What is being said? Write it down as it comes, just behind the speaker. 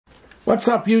What's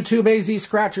up, YouTube? AZ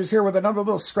Scratchers here with another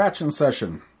little scratching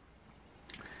session.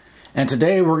 And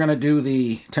today we're going to do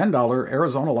the $10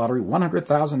 Arizona Lottery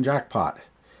 100,000 jackpot.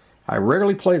 I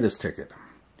rarely play this ticket,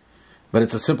 but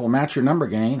it's a simple match your number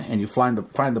game, and you find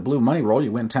the blue money roll,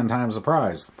 you win 10 times the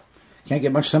prize. Can't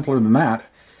get much simpler than that.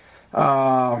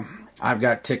 I've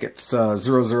got tickets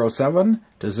 007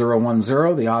 to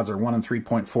 010. The odds are 1 in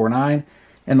 3.49,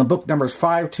 and the book number is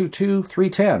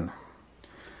 522310.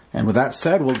 And with that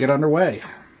said, we'll get underway.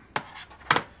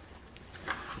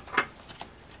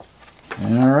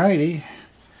 Alrighty.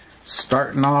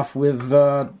 Starting off with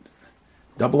 007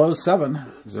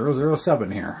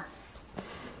 here.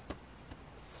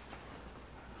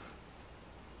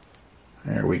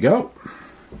 There we go.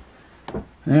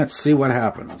 Let's see what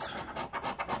happens.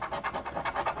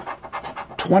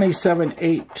 27,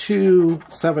 8, 2,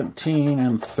 17,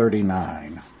 and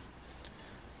 39.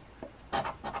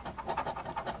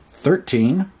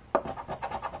 13,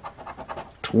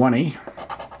 20,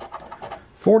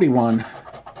 41,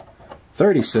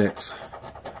 36,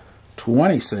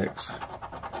 26,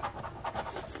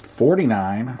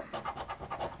 49,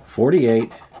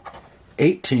 48,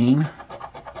 18,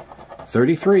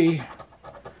 33,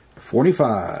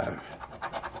 45,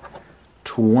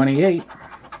 28,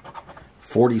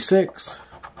 46,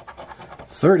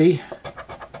 30,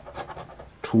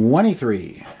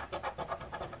 23,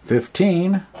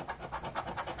 15,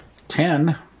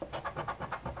 10,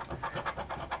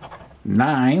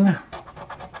 9,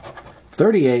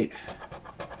 38,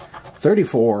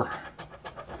 34,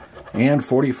 and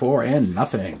 44, and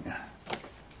nothing.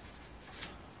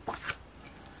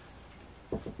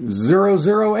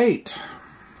 008.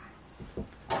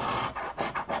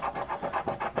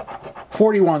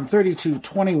 41, 32,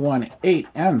 21, 8,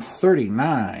 and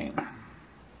 39.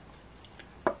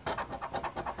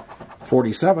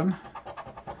 47,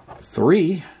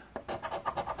 3,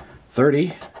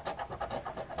 30,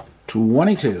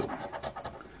 22,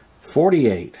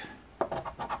 48,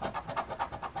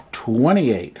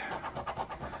 28,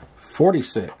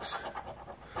 46,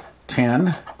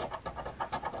 10,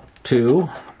 2,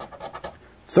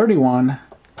 31,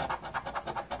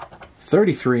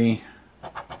 33,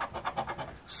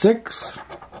 6,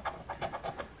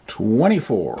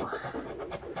 24,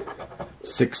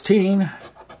 16,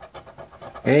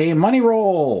 a money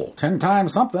roll, 10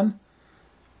 times something.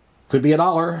 Could be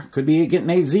 $1, could be getting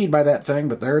AZ'd by that thing,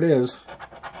 but there it is.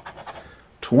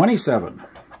 27,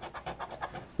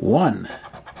 1,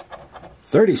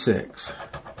 36,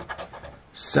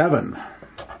 7,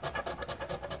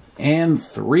 and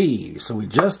 3. So we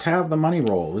just have the money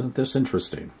roll. Isn't this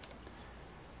interesting?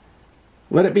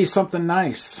 Let it be something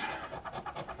nice.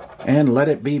 And let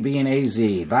it be being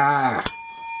AZ'd. Ah!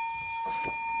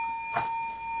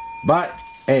 But,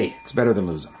 hey, it's better than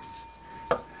losing.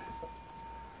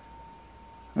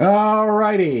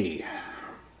 Alrighty.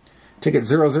 Ticket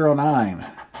 009.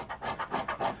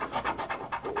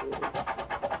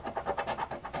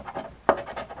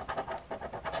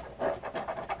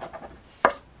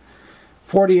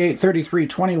 $48, 33,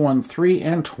 21, 3,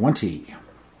 and 20.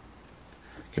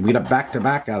 Can we get a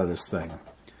back-to-back out of this thing?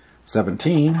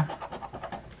 17,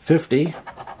 50,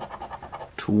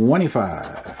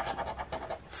 25,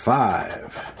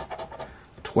 5,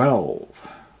 12.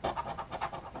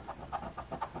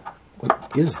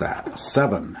 What is that?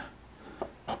 7,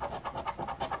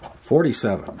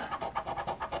 47,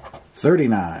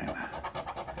 39,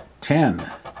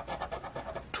 10,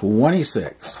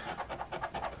 26,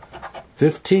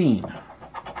 15,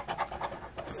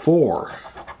 4,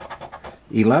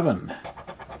 11,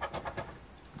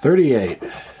 38,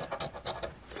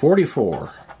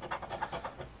 44,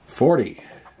 40,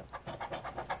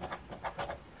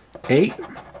 8,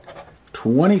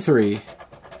 23.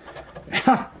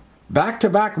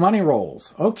 Back-to-back money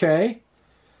rolls. Okay.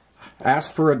 I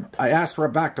asked for a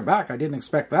back-to-back. I didn't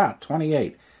expect that.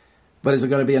 28. But is it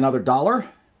going to be another $1?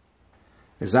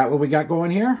 Is that what we got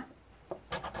going here?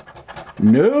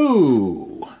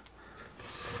 No.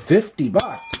 50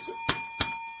 bucks.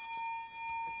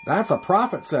 That's a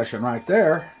profit session right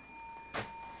there.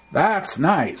 That's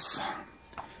nice.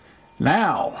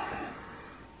 Now,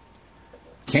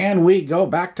 can we go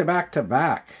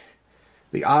back-to-back-to-back?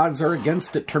 The odds are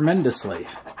against it tremendously.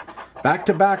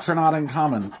 Back-to-backs are not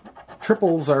uncommon.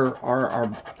 Triples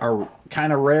are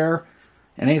kind of rare.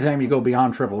 And anytime you go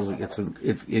beyond triples,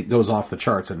 it goes off the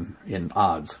charts in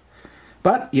odds.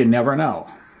 But you never know.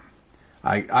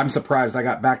 I'm surprised I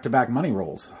got back-to-back money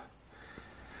rolls.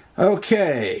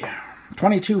 Okay.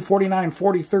 22, 49,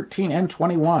 40, 13, and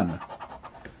 21.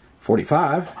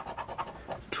 45,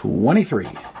 23,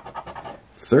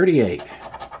 38,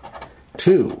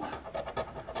 2,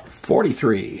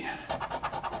 43,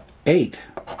 8,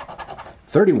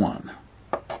 31,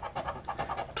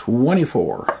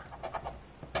 24,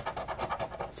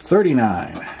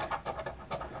 39,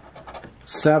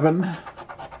 7,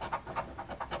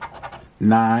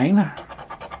 9,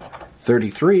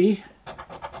 33,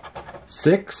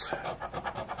 6,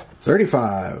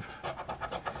 35,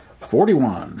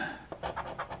 41,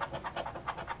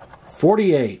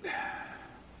 48,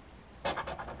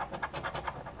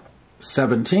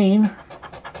 17,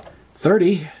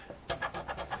 30,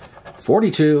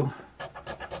 42,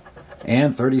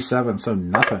 and 37, so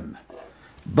nothing.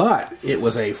 But it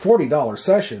was a $40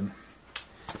 session,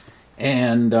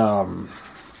 and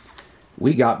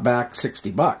we got back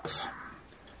 60 bucks.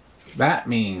 That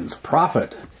means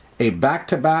profit. A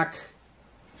back-to-back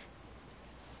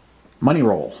money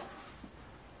roll.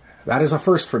 That is a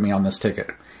first for me on this ticket.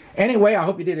 Anyway, I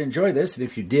hope you did enjoy this, and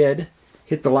if you did,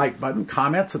 hit the like button,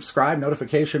 comment, subscribe,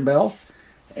 notification bell,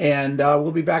 and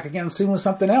we'll be back again soon with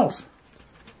something else.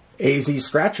 AZ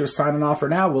Scratcher signing off for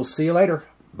now. We'll see you later.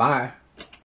 Bye.